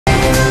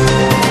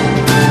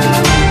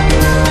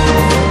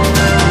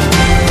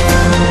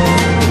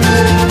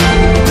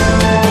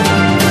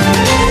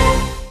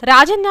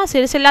రాజన్న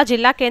సిరిసిల్ల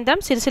జిల్లా కేంద్రం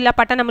సిరిసిల్ల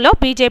పట్టణంలో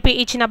బీజేపీ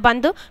ఇచ్చిన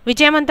బంద్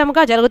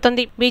విజయవంతంగా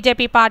జరుగుతుంది.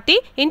 బీజేపీ పార్టీ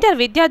ఇంటర్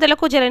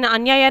విద్యార్థులకు జరిగిన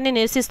అన్యాయాన్ని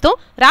నిరసిస్తూ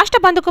రాష్ట్ర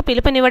బంద్కు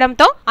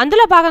పిలుపునివ్వడంతో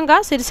అందులో భాగంగా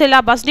సిరిసిల్ల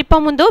బస్ డిపో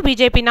ముందు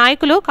బీజేపీ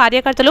నాయకులు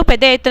కార్యకర్తలు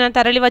పెద్ద ఎత్తున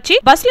తరలివచ్చి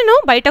బస్సులను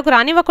బయటకు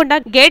రానివ్వకుండా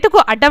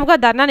గేటుకు అడ్డంగా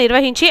ధర్నా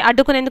నిర్వహించి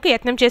అడ్డుకునేందుకు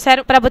యత్నం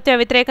చేశారు. ప్రభుత్వ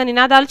వ్యతిరేక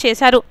నినాదాలు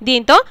చేశారు.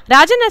 దీంతో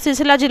రాజన్న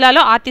సిరిసిల్ల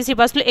జిల్లాలో ఆర్టీసీ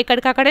బస్సులు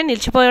ఎక్కడికక్కడే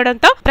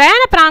నిలిచిపోవడంతో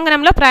ప్రయాణ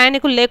ప్రాంగణంలో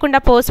ప్రయాణికులు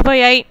లేకుండా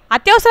పోసిపోయాయి.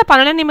 అత్యవసర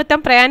పనుల నిమిత్తం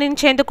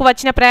ప్రయాణించేందుకు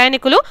వచ్చిన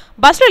ప్రయాణికులు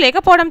బస్సులు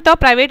లేకపోవడంతో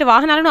ప్రైవేటు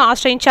వాహనాలను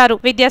ఆశ్రయించారు.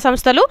 విద్యా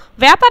సంస్థలు,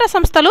 వ్యాపార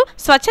సంస్థలు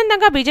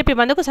స్వచ్ఛందంగా బీజేపీ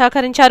బంద్కు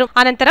సహకరించారు.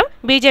 అనంతరం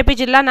బీజేపీ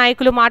జిల్లా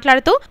నాయకులు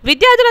మాట్లాడుతూ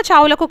విద్యార్థుల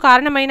చావులకు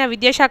కారణమైన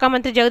విద్యాశాఖ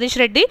మంత్రి జగదీష్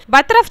రెడ్డి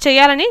బర్తరఫ్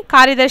చేయాలని,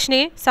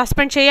 కార్యదర్శిని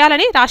సస్పెండ్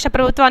చేయాలని రాష్ట్ర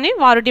ప్రభుత్వాన్ని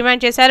వారు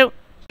డిమాండ్ చేశారు.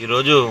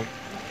 ఈరోజు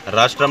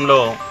రాష్ట్రంలో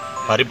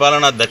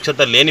పరిపాలనా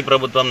దక్షత లేని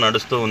ప్రభుత్వం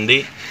నడుస్తూ ఉంది.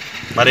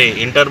 మరి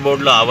ఇంటర్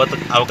బోర్డులో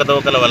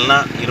అవకతవకల వలన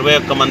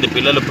 21 మంది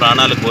పిల్లలు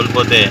ప్రాణాలు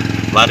కోల్పోతే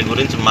వారి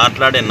గురించి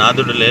మాట్లాడే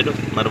నాదుడు లేదు,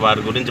 మరి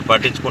వారి గురించి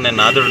పట్టించుకునే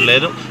నాదుడు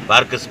లేదు.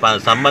 వారికి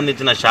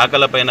సంబంధించిన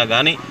శాఖలపైన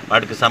కానీ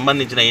వాటికి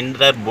సంబంధించిన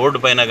ఇంటర్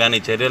బోర్డు పైన కానీ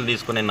చర్యలు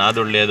తీసుకునే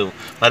నాదుడు లేదు.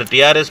 మరి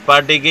టీఆర్ఎస్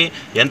పార్టీకి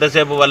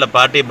ఎంతసేపు వాళ్ళ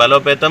పార్టీ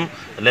బలోపేతం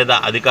లేదా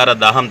అధికార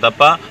దాహం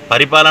తప్ప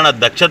పరిపాలన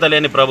దక్షత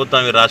లేని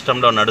ప్రభుత్వం ఈ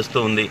రాష్ట్రంలో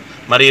నడుస్తూ ఉంది.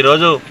 మరి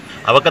ఈరోజు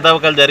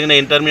అవకతవకలు జరిగిన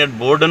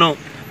ఇంటర్మీడియట్ బోర్డును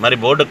మరి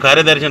బోర్డు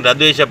కార్యదర్శిని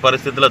రద్దు చేసే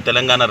పరిస్థితిలో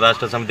తెలంగాణ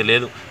రాష్ట్ర సమితి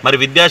లేదు. మరి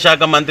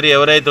విద్యాశాఖ మంత్రి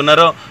ఎవరైతే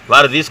ఉన్నారో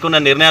వారు తీసుకున్న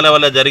నిర్ణయాల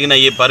వల్ల జరిగిన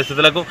ఈ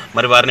పరిస్థితులకు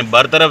మరి వారిని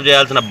బర్తరఫ్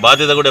చేయాల్సిన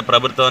బాధ్యత కూడా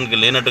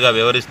ప్రభుత్వానికి లేనట్టుగా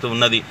వ్యవహరిస్తూ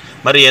ఉన్నది.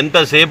 మరి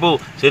ఎంతసేపు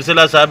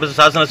సిరిసిల్ల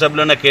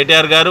శాసనసభ్యులున్న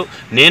కేటీఆర్ గారు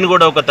నేను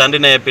కూడా ఒక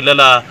తండ్రిని,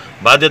 పిల్లల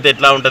బాధ్యత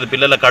ఎట్లా ఉంటుంది,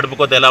 పిల్లల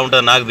కడుపుకోత ఎలా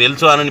ఉంటుంది నాకు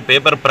తెలుసు అని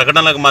పేపర్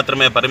ప్రకటనలకు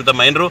మాత్రమే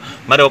పరిమితమైనరు.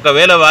 మరి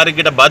ఒకవేళ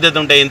వారికి బాధ్యత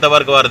ఉంటే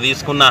ఇంతవరకు వారు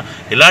తీసుకున్న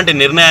ఇలాంటి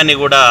నిర్ణయాన్ని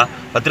కూడా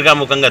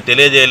పత్రికాముఖంగా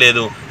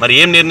తెలియజేయలేదు. మరి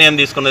ఏం నిర్ణయం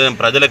తీసుకున్నదని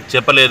ప్రజలకు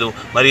చెప్పలేదు.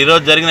 మరి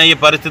ఈరోజు జరిగిన ఈ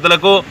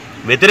పరిస్థితులకు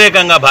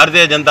వ్యతిరేకంగా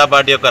భారతీయ జనతా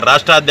పార్టీ యొక్క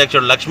రాష్ట్ర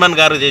అధ్యక్షుడు లక్ష్మణ్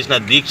గారు చేసిన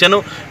దీక్షను,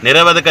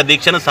 నిరవధిక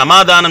దీక్షను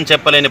సమాధానం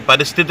చెప్పలేని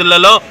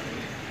పరిస్థితులలో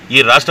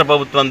ఈ రాష్ట్ర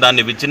ప్రభుత్వం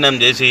దాన్ని విచ్ఛిన్నం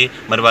చేసి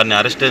మరి వారిని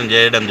అరెస్ట్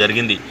చేయడం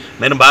జరిగింది.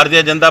 నేను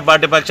భారతీయ జనతా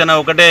పార్టీ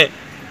పక్షాన ఒకటే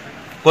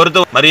కోరుతూ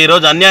మరి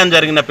ఈరోజు అన్యాయం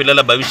జరిగిన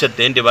పిల్లల భవిష్యత్తు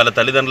ఏంటి, వాళ్ళ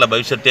తల్లిదండ్రుల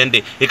భవిష్యత్తు ఏంటి,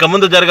 ఇక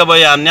ముందు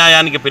జరగబోయే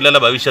అన్యాయానికి పిల్లల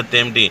భవిష్యత్తు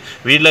ఏమిటి,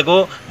 వీళ్లకు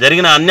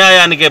జరిగిన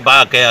అన్యాయానికి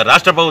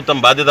రాష్ట్ర ప్రభుత్వం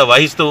బాధ్యత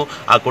వహిస్తూ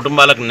ఆ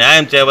కుటుంబాలకు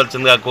న్యాయం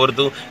చేయవలసిందిగా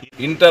కోరుతూ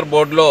ఇంటర్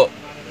బోర్డులో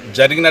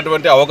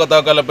జరిగినటువంటి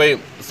అవకతవకలపై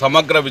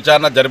సమగ్ర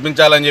విచారణ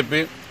జరిపించాలని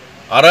చెప్పి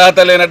అర్హత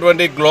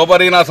లేనటువంటి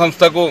గ్లోబరీనా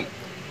సంస్థకు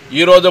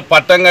ఈరోజు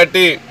పట్టం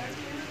కట్టి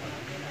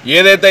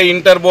ఏదైతే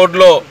ఇంటర్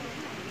బోర్డులో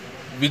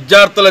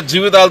విద్యార్థుల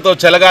జీవితాలతో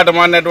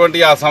చెలగాటమాడినటువంటి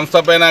ఆ సంస్థ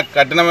పైన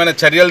కఠినమైన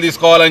చర్యలు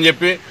తీసుకోవాలని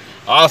చెప్పి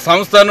ఆ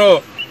సంస్థను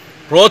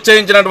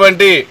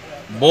ప్రోత్సహించినటువంటి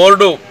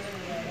బోర్డు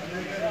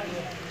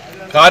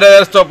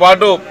కార్యదర్శితో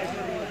పాటు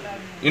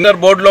ఇంటర్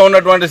బోర్డులో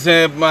ఉన్నటువంటి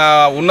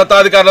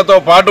ఉన్నతాధికారులతో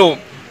పాటు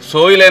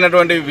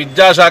సోయిలైనటువంటి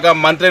విద్యాశాఖ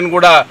మంత్రిని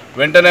కూడా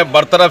వెంటనే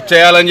బర్తరఫ్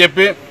చేయాలని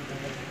చెప్పి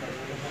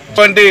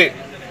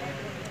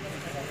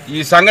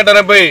ఈ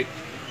సంఘటనపై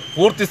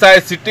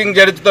పూర్తిస్థాయి సిట్టింగ్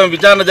జడ్జితో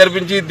విచారణ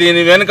జరిపించి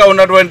దీని వెనుక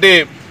ఉన్నటువంటి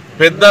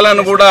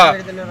పెద్దలను కూడా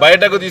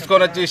బయటకు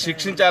తీసుకొని వచ్చి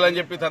శిక్షించాలని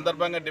చెప్పి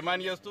సందర్భంగా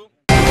డిమాండ్ చేస్తూ